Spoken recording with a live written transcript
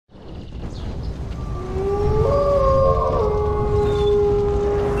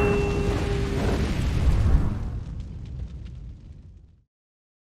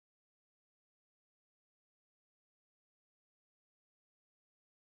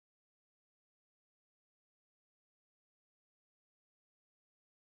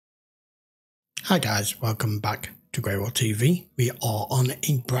Hi guys, welcome back to GreyWolf TV. We are on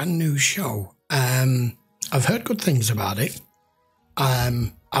a brand new show. I've heard good things about it.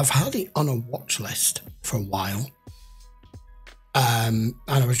 I've had it on a watch list for a while. And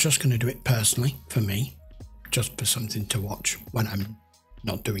I was just going to do it personally for me, just for something to watch when I'm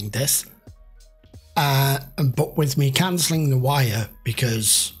not doing this. But with me cancelling The Wire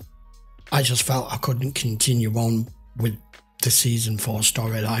because I just felt I couldn't continue on with the season 4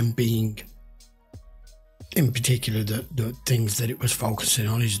 storyline being, in particular, the things that it was focusing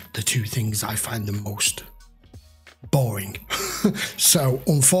on is the two things I find the most boring. So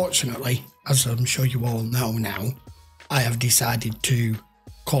unfortunately, as I'm sure you all know now, I have decided to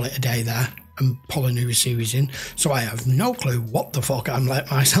call it a day there and pull a new series in. So I have no clue what the fuck I'm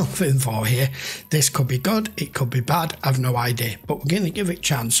letting myself in for here. This could be good, it could be bad, I've no idea. But we're going to give it a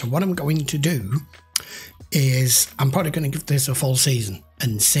chance. So what I'm going to do is I'm probably going to give this a full season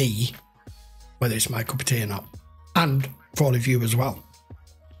and see whether it's my cup of tea or not. And for all of you as well.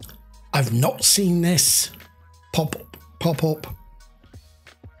 I've not seen this pop up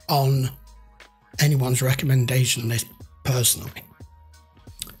on anyone's recommendation list personally,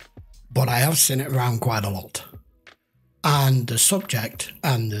 but I have seen it around quite a lot, and the subject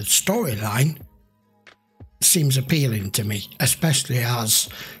and the storyline seems appealing to me, especially as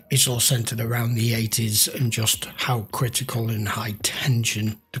it's all centered around the 80s and just how critical and high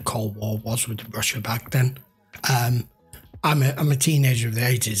tension the Cold War was with Russia back then. I'm a teenager of the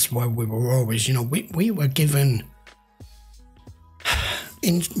 80s where we were always, you know, we were given,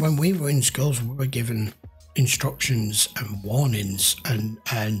 when we were in schools, we were given instructions and warnings and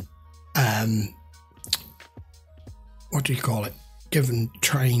what do you call it? Given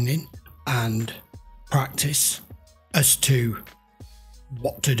training and practice as to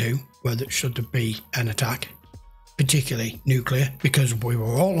what to do, whether should there be an attack, particularly nuclear, because we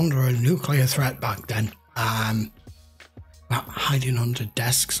were all under a nuclear threat back then. Hiding under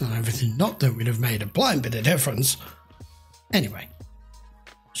desks and everything, not that we'd have made a blind bit of difference. Anyway,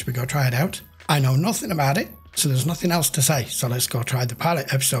 should we go try it out? I know nothing about it, so there's nothing else to say. So let's go try the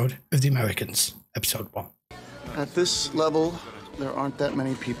pilot episode of The Americans, episode 1. At this level, there aren't that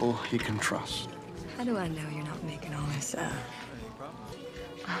many people you can trust. How do I know you're not making all this up?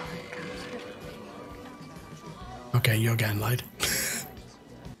 Oh my God. Okay, you're getting lied.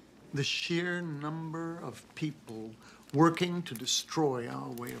 The sheer number of people working to destroy our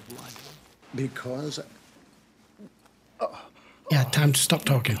way of life. Because... yeah, time to stop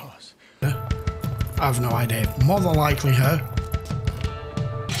talking. I have no idea. More than likely her.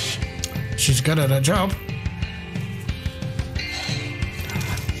 She's good at her job.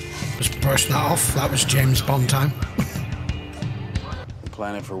 Just brush that off. That was James Bond time.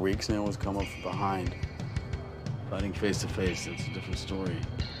 Planned it for weeks and it was come up from behind. Fighting face to face, that's a different story.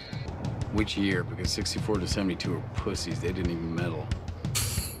 Which year? Because 64 to 72 are pussies. They didn't even meddle.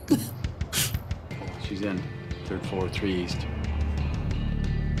 She's in. 3rd floor, 3 East.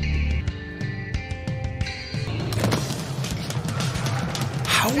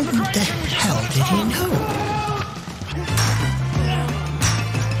 How in the hell did he know?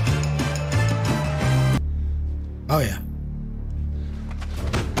 Oh yeah.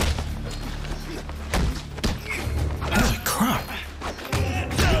 Holy crap.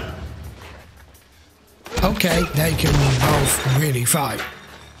 Okay, they can both really fight.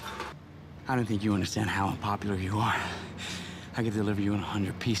 I don't think you understand how unpopular you are. I could deliver you in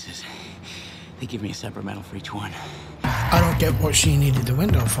 100 pieces. They give me a separate medal for each one. I don't get what she needed the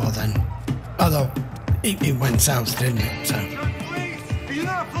window for then. Although, it went south, didn't it? So. You're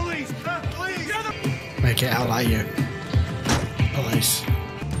not police! Not police! Make it out like you. Police.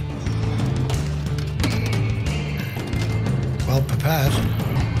 Well prepared.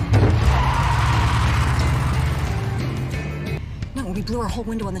 No, we blew our whole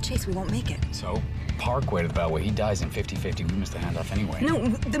window on the chase. We won't make it. So? Parkway to the Beltway. He dies in 50-50. We must have hand off anyway. No,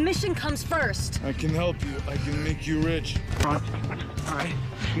 the mission comes first. I can help you. I can make you rich. All right,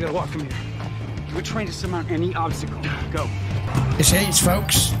 you gotta walk from here. We're trying to surmount any obstacle. Go. It's AIDS,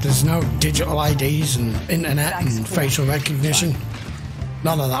 folks. There's no digital IDs and internet and facial recognition.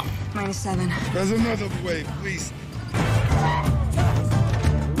 None of that. -7. There's another way, please.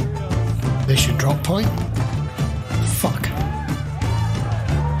 This your drop point? Fuck.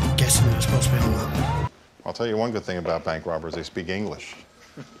 Guessing it was supposed to be on that. I'll tell you one good thing about bank robbers, they speak English.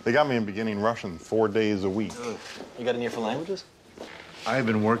 They got me in beginning Russian 4 days a week. You got an ear for languages? I've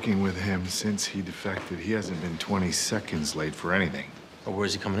been working with him since he defected. He hasn't been 20 seconds late for anything. Or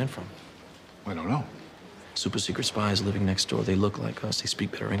where's he coming in from? I don't know. Super secret spies living next door. They look like us. They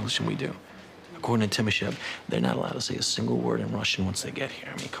speak better English than we do. According to Timoshev, they're not allowed to say a single word in Russian once they get here.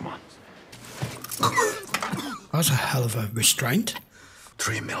 I mean, come on. That's a hell of a restraint.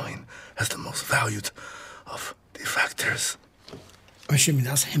 3 million as the most valued of defectors. I'm assuming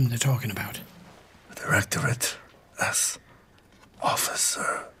that's him they're talking about. Directorate S.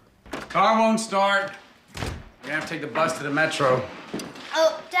 Officer. Car won't start. We're gonna have to take the bus to the metro.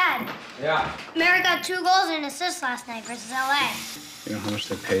 Oh, Dad. Yeah. Mary got 2 goals and an assist last night versus LA. You know how much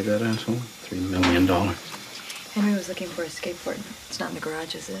they paid that asshole? $3 million. Henry was looking for a skateboard. It's not in the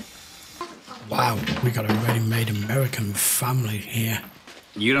garage, is it? Wow, we got a ready-made American family here.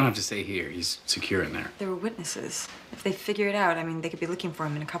 You don't have to stay here. He's secure in there. There were witnesses. If they figure it out, I mean, they could be looking for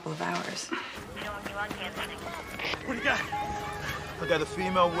him in a couple of hours. What do you got? I got a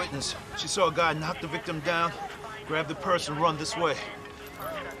female witness. She saw a guy knock the victim down, grab the purse, and run this way.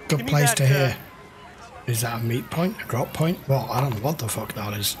 Good place to hear. Is that a meet point? A drop point? Well, I don't know what the fuck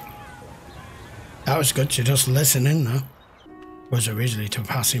that is. That was good to just listen in, though. Was originally to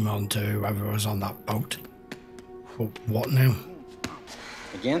pass him on to whoever was on that boat. But what now?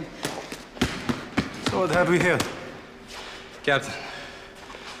 Again? So what have we here? Captain,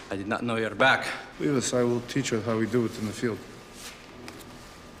 I did not know you were back. Leave us, I will teach her how we do it in the field.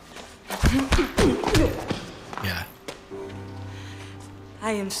 Yeah.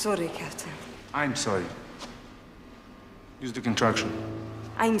 I am sorry, Captain. I'm sorry. Use the contraction.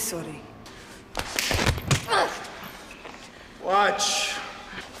 I'm sorry. Watch.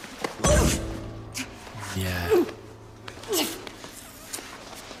 Yeah.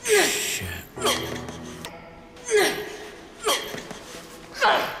 Shit.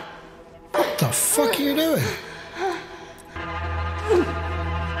 What the fuck are you doing?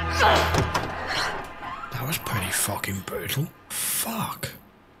 That was pretty fucking brutal. Fuck.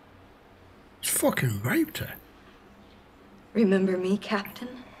 He's fucking raped her. Remember me, Captain?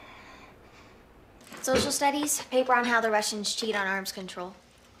 Social studies, paper on how the Russians cheat on arms control.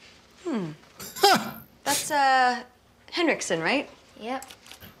 That's, Henriksen, right? Yep.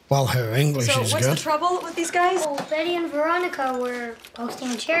 Well, her English So is what's good. the trouble with these guys? Well, Betty and Veronica were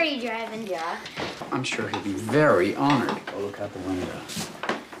hosting a charity drive, and Yeah. I'm sure he'd be very honored. Go look out the window.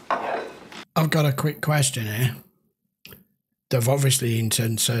 I've got a quick question here. They've obviously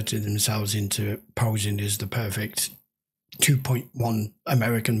inserted themselves into posing as the perfect 2.1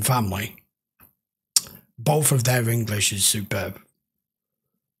 American family. Both of their English is superb.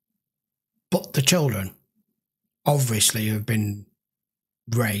 But the children obviously have been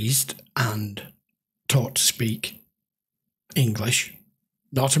raised and taught to speak English.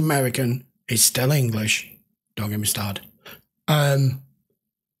 Not American, it's still English. Don't get me started. I'm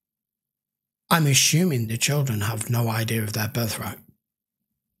assuming the children have no idea of their birthright.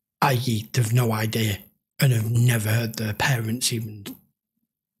 I.e., they've no idea and have never heard their parents' even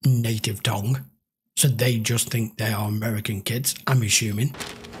native tongue. So they just think they are American kids, I'm assuming.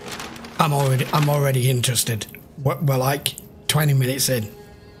 I'm already interested. We're like 20 minutes in.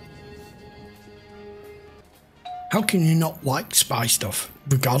 How can you not like spy stuff,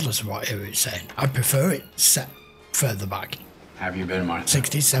 regardless of what era it's saying? I prefer it set further back. Have you been, Martha?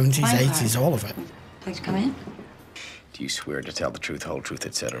 60s, 70s, 80s, all of it. Like to come in? Do you swear to tell the truth, whole truth,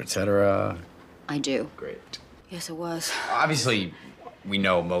 etc., etc.? I do. Great. Yes, it was. Obviously, we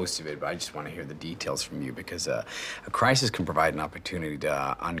know most of it, but I just want to hear the details from you because a crisis can provide an opportunity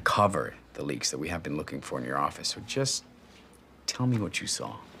to uncover the leaks that we have been looking for in your office. So just tell me what you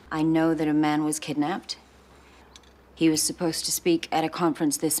saw. I know that a man was kidnapped. He was supposed to speak at a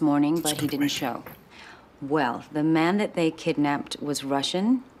conference this morning, but he didn't show. Well, the man that they kidnapped was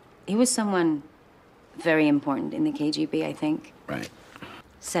Russian. He was someone very important in the KGB, I think. Right.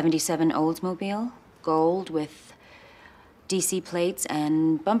 77 Oldsmobile, gold with D.C. plates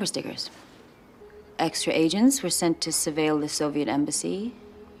and bumper stickers. Extra agents were sent to surveil the Soviet embassy.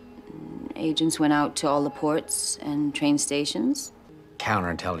 Agents went out to all the ports and train stations.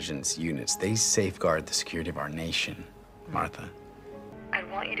 Counterintelligence units, they safeguard the security of our nation, Martha. I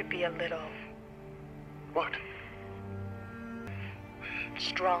want you to be a little... What?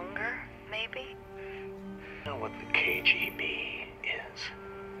 stronger, maybe? Know what the KGB is?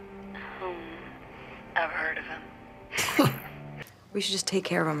 I've heard of him. We should just take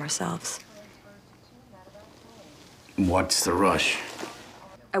care of him ourselves. What's the rush?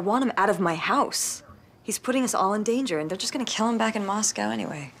 I want him out of my house. He's putting us all in danger, and they're just gonna kill him back in Moscow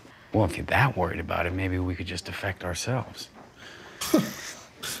anyway. Well, if you're that worried about it, maybe we could just defect ourselves.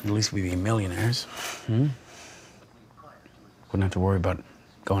 At least we'd be millionaires. Wouldn't have to worry about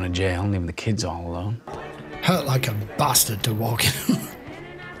going to jail and leaving the kids all alone. Hurt like a bastard to walk in.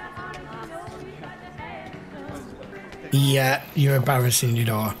 Yeah, you're embarrassing your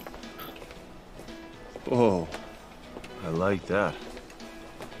daughter. Oh, I like that.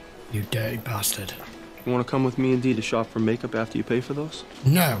 You dirty bastard. You want to come with me and Dee to shop for makeup after you pay for those?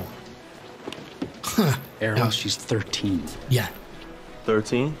 No. Errol, no. She's 13. Yeah.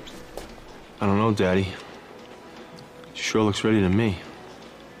 13? I don't know, Daddy. She sure looks ready to me.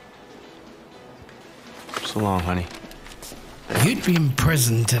 So long, honey. You'd be in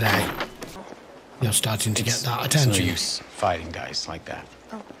prison today. You're starting to get that attention. It's no use fighting guys like that.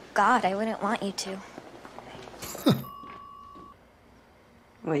 Oh, God, I wouldn't want you to.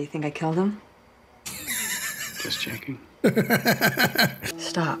 What, you think I killed him? Just checking.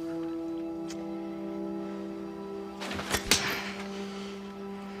 Stop.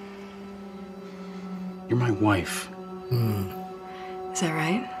 You're my wife. Is that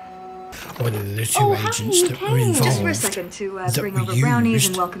right? What are the two agents that were involved? Just for a second to bring over brownies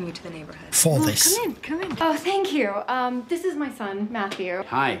and welcome you to the neighborhood. For this. Come in. Oh, thank you. This is my son, Matthew.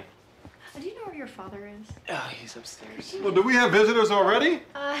 Hi. Do you know where your father is? Oh, he's upstairs. Well, do we have visitors already?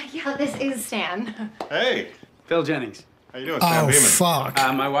 Yeah, this is Stan. Hey. Phil Jennings. How you doing, Stan Beeman? Fuck.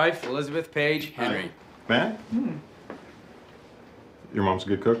 My wife, Elizabeth Paige Henry. Matt? Your mom's a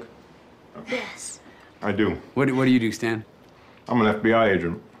good cook? Yes. I do. What do you do, Stan? I'm an FBI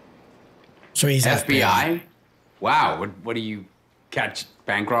agent. So he's FBI? Wow. What do you catch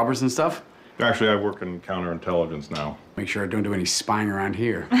bank robbers and stuff? Actually, I work in counterintelligence now. Make sure I don't do any spying around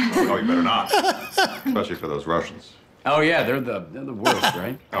here. Oh, you better not. Especially for those Russians. Oh yeah, they're the worst,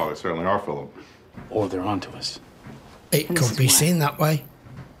 right? Oh, they certainly are, Philip. Or they're onto us. It could be seen that way.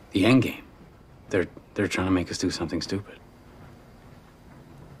 The end game. They're trying to make us do something stupid.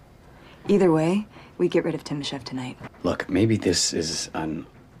 Either way, we get rid of Timoshev tonight. Look, maybe this is an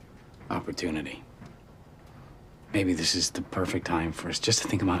opportunity. Maybe this is the perfect time for us just to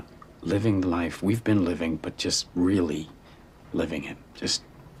think about living the life we've been living, but just really living it.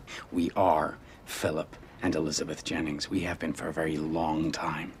 We are Philip and Elizabeth Jennings. We have been for a very long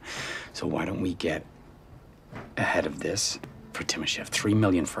time. So why don't we get ahead of this for Timoshev? $3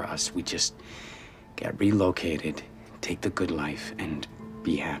 million for us. We just get relocated, take the good life, and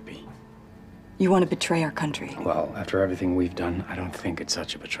be happy. You want to betray our country? Well, after everything we've done, I don't think it's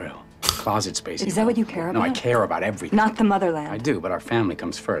such a betrayal. Closet space. Is that what you care about? No, I care about everything. Not the motherland. I do, but our family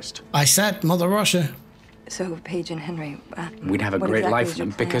comes first. I said Mother Russia. So, Paige and Henry, we'd have a great life with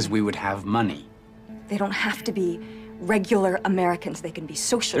them because we would have money. They don't have to be regular Americans. They can be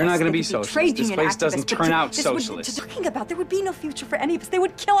socialists. They're not going to be socialists. This place doesn't turn out socialist. Talking about, there would be no future for any of us. They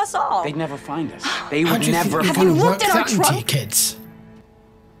would kill us all. They'd never find us. They would never Have find you us. looked at our trunk? Kids.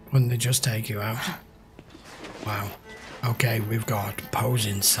 Wouldn't they just take you out? Wow. Okay, we've got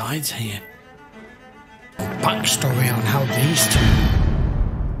opposing sides here. Backstory on how these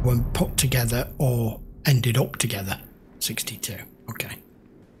two were put together or ended up together. 62. Okay.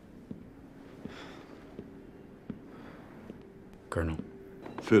 Colonel.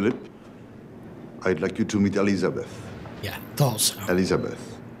 Philip, I'd like you to meet Elizabeth. Yeah, thought so.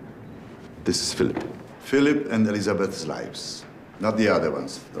 Elizabeth. This is Philip. Philip and Elizabeth's lives. Not the other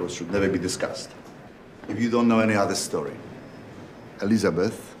ones. Those should never be discussed. If you don't know any other story.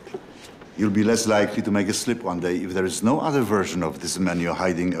 Elizabeth, you'll be less likely to make a slip one day if there is no other version of this man you're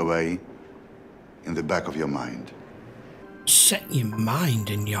hiding away in the back of your mind. Set your mind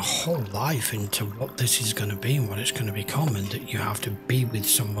and your whole life into what this is going to be and what it's going to become, and that you have to be with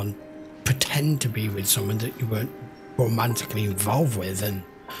someone, pretend to be with someone that you weren't romantically involved with, and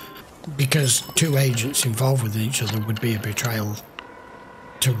because two agents involved with each other would be a betrayal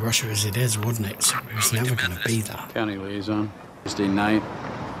to Russia as it is, wouldn't it? So it was never going to be that. County liaison. Thursday night,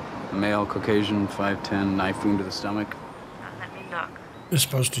 male, Caucasian, 5'10", knife wound to the stomach. Let me look. You're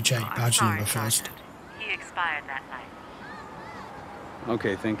supposed to check badge number first. He expired that night.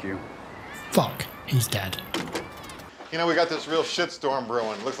 Okay, thank you. Fuck, he's dead. You know, we got this real shitstorm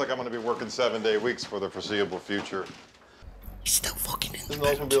brewing. Looks like I'm going to be working 7-day weeks for the foreseeable future. He's still fucking in the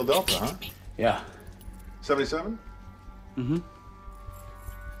Oldsmobile Delta, huh? Yeah. 77? Mm-hmm.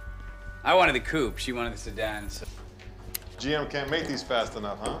 I wanted the coupe. She wanted the sedan. So. GM can't make these fast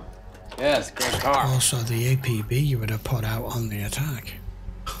enough, huh? Yeah, it's a great car. Also, the APB you would have put out on the attack.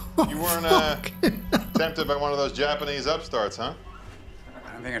 You weren't tempted by one of those Japanese upstarts, huh?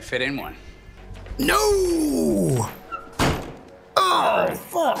 I don't think I'd fit in one. No! Oh,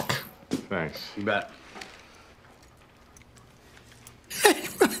 fuck. Thanks. You bet.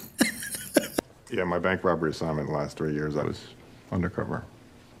 Yeah, my bank robbery assignment the last 3 years, I was undercover.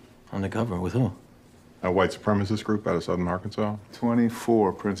 Undercover? With who? A white supremacist group out of southern Arkansas.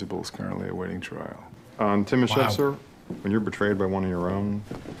 24 principals currently awaiting trial. On Timoshev, Wow. sir, when you're betrayed by one of your own,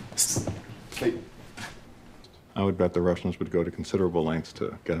 I would bet the Russians would go to considerable lengths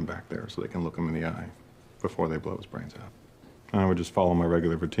to get him back there so they can look him in the eye before they blow his brains out. I would just follow my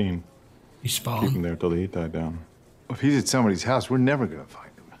regular routine. He's spot Keep him there till the heat died down. If he's at somebody's house, we're never gonna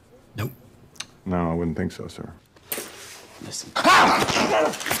find him. Nope. No, I wouldn't think so, sir. Listen.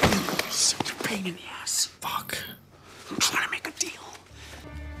 Such a pain in the ass. Fuck. I'm trying to make a deal.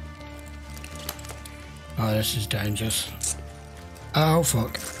 Oh, this is dangerous. Oh,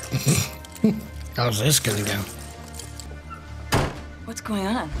 fuck. How's this gonna go? What's going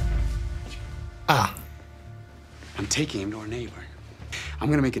on? Ah. I'm taking him to our neighbor. I'm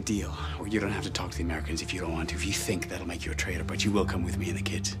gonna make a deal where you don't have to talk to the Americans if you don't want to. If you think that'll make you a traitor, but you will come with me and the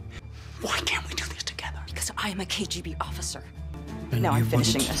kids. Why can't we do this together? Because I am a KGB officer. And now I'm you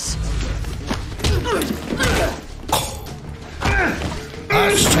finishing wouldn't. this.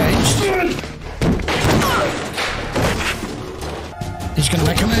 That's changed. He's gonna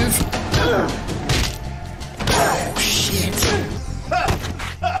make a move. Oh, shit.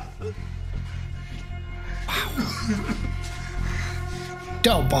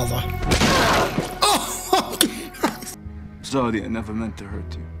 Don't bother. Oh! Sorry, I never meant to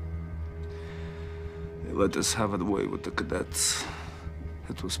hurt you. They let us have it away with the cadets.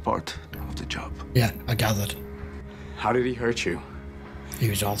 It was part of the job. Yeah, I gathered. How did he hurt you? He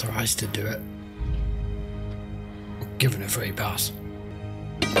was authorized to do it. Given a free pass.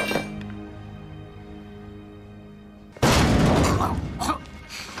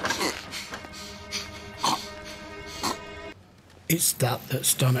 It's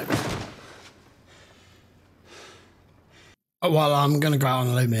that's done it. Well, I'm going to go out on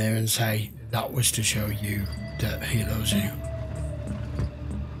a limb here and say that was to show you that he loves you.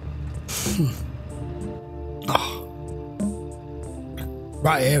 Oh.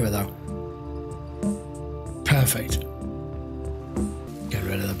 Right here, though. Perfect. Get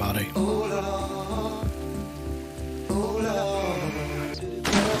rid of the body.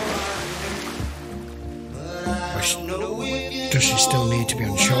 Does she still need to be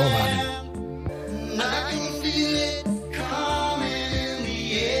unsure about him?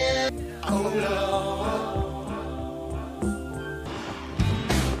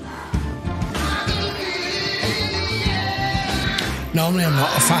 Normally I'm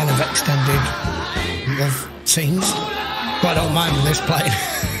not a fan of extended love scenes, but I don't mind this playing.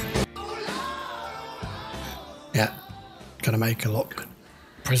 Yeah, gotta make her look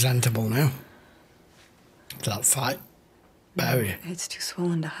presentable now. To that fight. Barrier. It's too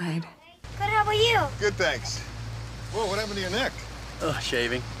swollen to hide. Good, how about you? Good, thanks. Whoa, what happened to your neck?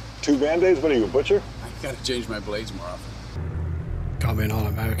 Shaving. 2 Band-Aids? What are you, a butcher? I gotta change my blades more often. Gotta be an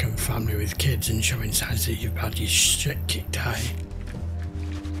all-American family with kids and showing signs that you've had your shit kicked out.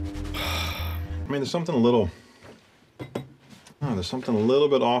 I mean, there's something a little... Oh, there's something a little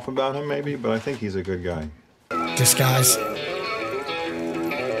bit off about him, maybe, but I think he's a good guy. Disguise.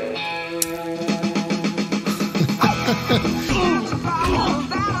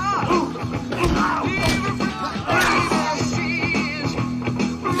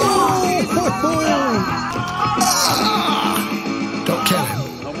 Don't kill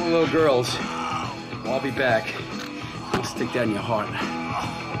him. No more little girls. I'll be back. I'll stick that in your heart.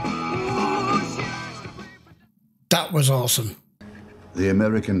 That was awesome. The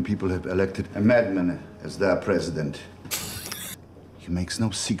American people have elected a madman as their president. He makes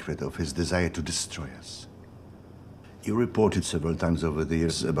no secret of his desire to destroy us. You reported several times over the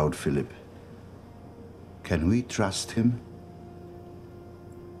years about Philip. Can we trust him?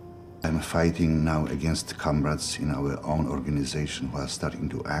 I'm fighting now against comrades in our own organization who are starting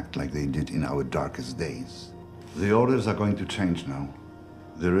to act like they did in our darkest days. The orders are going to change now.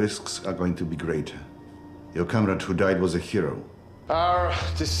 The risks are going to be greater. Your comrade who died was a hero. Our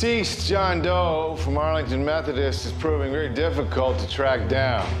deceased John Doe from Arlington Methodist is proving very difficult to track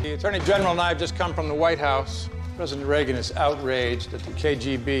down. The Attorney General and I have just come from the White House. President Reagan is outraged that the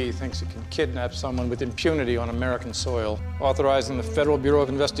KGB thinks it can kidnap someone with impunity on American soil, authorizing the Federal Bureau of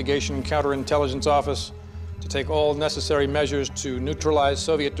Investigation and Counterintelligence Office to take all necessary measures to neutralize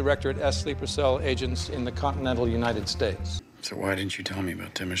Soviet Directorate S. Sleeper Cell agents in the continental United States. So why didn't you tell me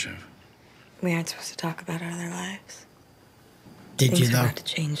about Timoshev? We aren't supposed to talk about our other lives. Did you, Things are though? about to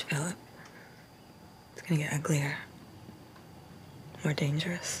change, Philip. It's gonna get uglier. More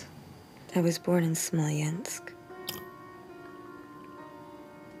dangerous. I was born in Smolensk.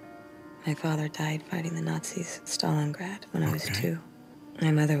 My father died fighting the Nazis at Stalingrad when I was 2.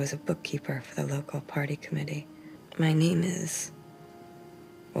 My mother was a bookkeeper for the local party committee. My name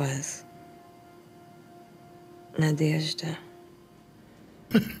was Nadezhda.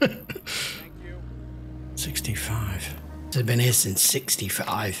 65. They've been here since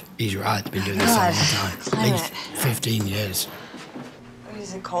 65. He's right, they've been doing this a long time. At least 15 years.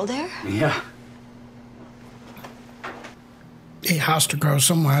 Is it cold here? Yeah. it has to go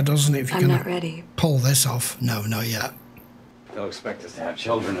somewhere, doesn't it? If you're I'm gonna not ready. pull this off. No, not yet. They'll expect us to have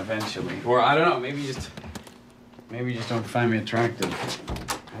children eventually. Or, I don't know, maybe you just don't find me attractive.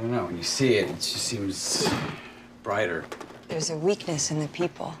 I don't know, when you see it, it just seems brighter. There's a weakness in the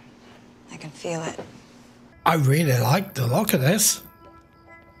people. I can feel it. I really like the look of this.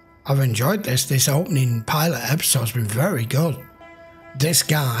 I've enjoyed this. This opening pilot episode's been very good. This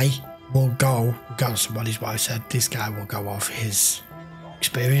guy will go, regardless of what his wife said, this guy will go off his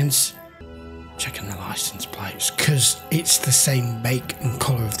experience, checking the license plates, because it's the same make and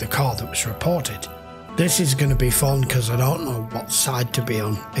colour of the car that was reported. This is going to be fun because I don't know what side to be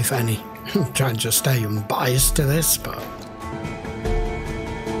on, if any. I'm trying to stay unbiased to this, but...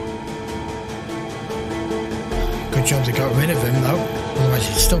 Good job they got rid of him, though. Otherwise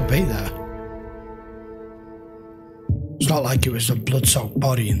he'd still be there. It's not like it was a blood-soaked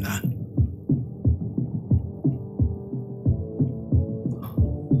body in there.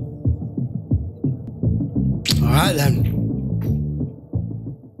 Alright then.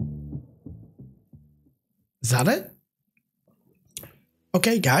 Is that it?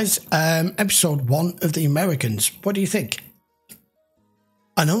 Okay guys, episode 1 of The Americans. What do you think?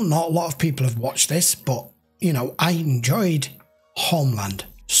 I know not a lot of people have watched this, but, you know, I enjoyed Homeland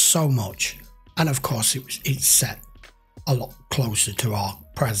so much. And of course it's set a lot closer to our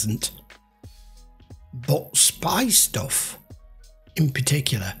present. But spy stuff, in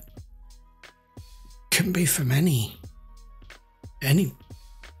particular, can be from any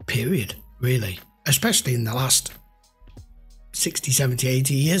period, really. Especially in the last 60, 70,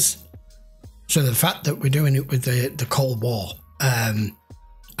 80 years. So the fact that we're doing it with the Cold War,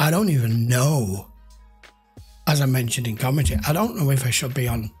 I don't even know, as I mentioned in commentary, I don't know if I should be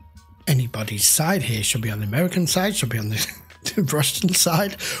on anybody's side here. Should be on the American side, should be on the Russian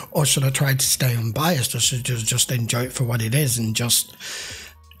side, or should I try to stay unbiased, or should I just enjoy it for what it is and just,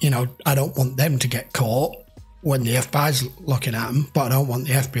 you know, I don't want them to get caught when the FBI's looking at them, but I don't want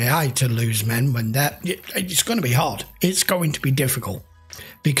the FBI to lose men when they're... It's going to be hard. It's going to be difficult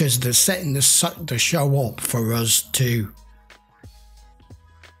because they're setting the show up for us to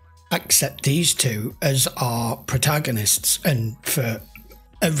accept these two as our protagonists and for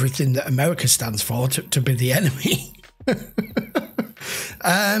everything that America stands for to be the enemy.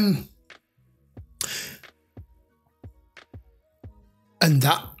 And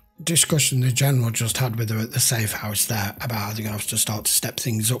that discussion the general just had with her at the safe house there about how they're going to have to start to step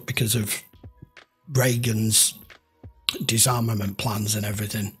things up because of Reagan's disarmament plans and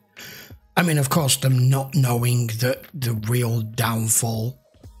everything. I mean, of course, them not knowing that the real downfall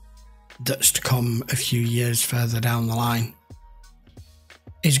that's to come a few years further down the line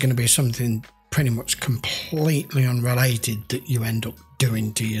is going to be something pretty much completely unrelated that you end up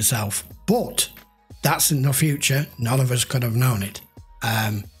doing to yourself. But that's in the future. None of us could have known it.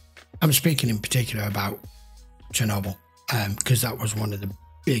 I'm speaking in particular about Chernobyl, because that was one of the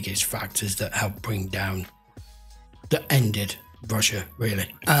biggest factors that helped bring down, that ended Russia, really.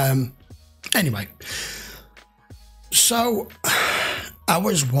 Anyway, so I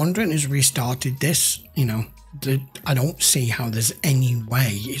was wondering as we started this, you know, I don't see how there's any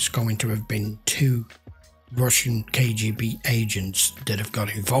way it's going to have been two Russian KGB agents that have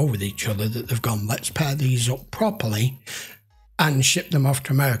got involved with each other, that they've gone, let's pair these up properly and ship them off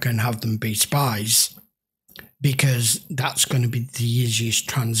to America and have them be spies, because that's going to be the easiest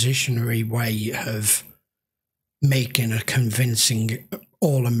transitionary way of making a convincing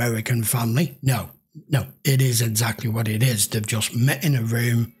all-American family. No, it is exactly what it is. They've just met in a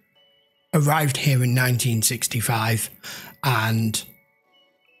room, arrived here in 1965, and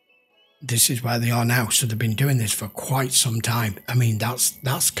this is where they are now. So they've been doing this for quite some time. I mean,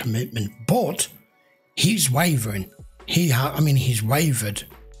 that's commitment. But he's wavering. He's wavered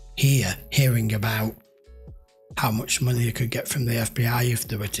here, hearing about how much money they could get from the FBI if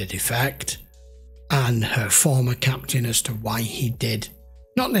they were to defect, and her former captain as to why he did,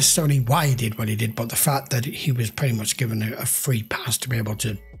 not necessarily why he did what he did, but the fact that he was pretty much given a free pass to be able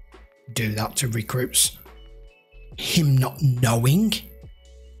to do that to recruits. Him not knowing,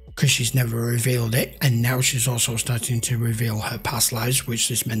 because she's never revealed it, and now she's also starting to reveal her past lives, which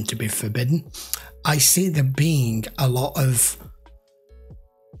is meant to be forbidden. I see there being a lot of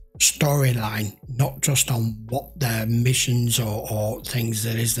storyline, not just on what their missions or things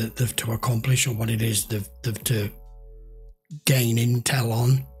that is that they've to accomplish, or what it is they've to gain intel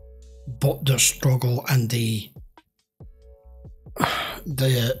on, but the struggle and the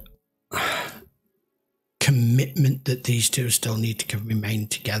commitment that these two still need to remain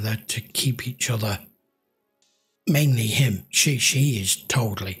together to keep each other. Mainly him. She is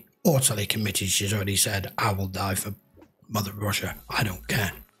totally, utterly committed. She's already said, I will die for Mother Russia. I don't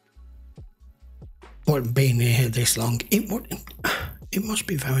care. But being here this long, it must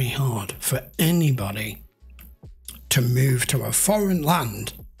be very hard for anybody to move to a foreign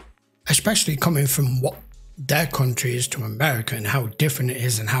land, especially coming from what their country is to America and how different it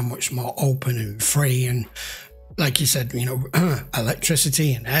is and how much more open and free and, like you said, you know,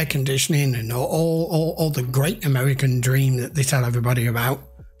 electricity and air conditioning and all the great American dream that they tell everybody about.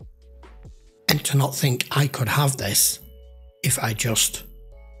 And to not think I could have this if I just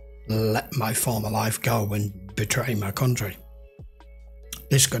let my former life go and betray my country.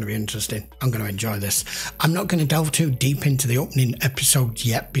 This is going to be interesting. I'm going to enjoy this. I'm not going to delve too deep into the opening episode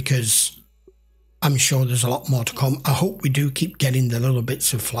yet because I'm sure there's a lot more to come. I hope we do keep getting the little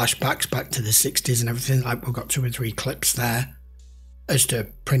bits of flashbacks back to the 60s and everything. Like we've got 2 or 3 clips there as to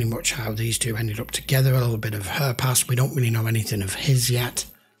pretty much how these two ended up together. A little bit of her past. We don't really know anything of his yet.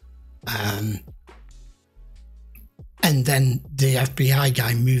 And then the FBI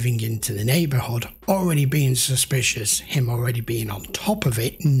guy moving into the neighborhood, already being suspicious, him already being on top of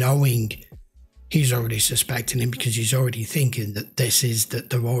it, knowing he's already suspecting him because he's already thinking that that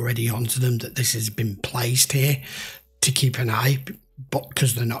they're already onto them, that this has been placed here to keep an eye, but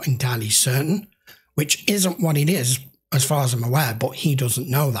because they're not entirely certain, which isn't what it is, as far as I'm aware, but he doesn't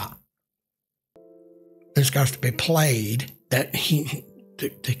know that. It's got to be played that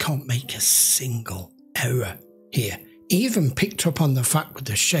they can't make a single error here. He even picked up on the fact with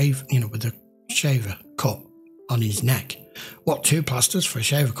the shaver cut on his neck. What, 2 plasters for a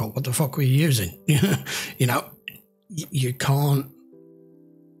shaver cut? What the fuck were you using? You know, you can't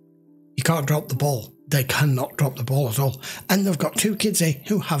drop the ball. They cannot drop the ball at all. And they've got 2 kids here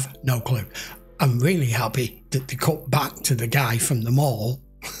who have no clue. I'm really happy that they cut back to the guy from the mall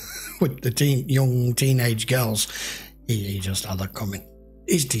with the young teenage girls. He just had that coming.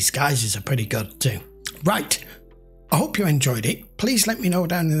 His disguises are pretty good too. Right. I hope you enjoyed it. Please let me know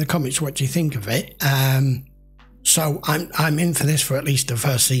down in the comments what you think of it. So I'm in for this for at least the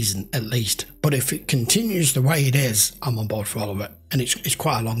first season, at least. But if it continues the way it is, I'm on board for all of it. And it's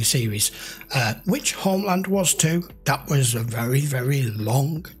quite a long series, which Homeland was too. That was a very, very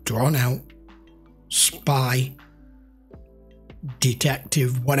long, drawn-out spy,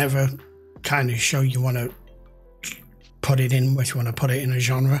 detective, whatever kind of show you want to put it in, if you want to put it in a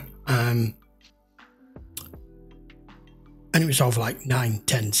genre. And it was over like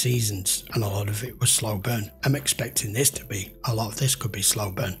 9-10 seasons, and a lot of it was slow burn. I'm expecting this to be, a lot of this could be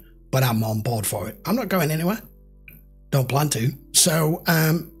slow burn, but I'm on board for it. I'm not going anywhere. Don't plan to. So,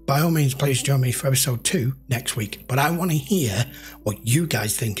 by all means, please join me for episode 2 next week. But I want to hear what you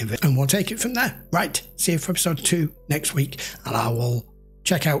guys think of it, and we'll take it from there. Right, see you for episode 2 next week, and I will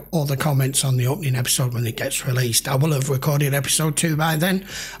check out all the comments on the opening episode when it gets released. I will have recorded episode 2 by then,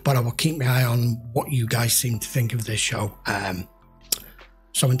 but I will keep my eye on what you guys seem to think of this show.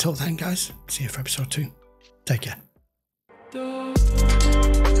 So until then, guys, see you for episode 2. Take care.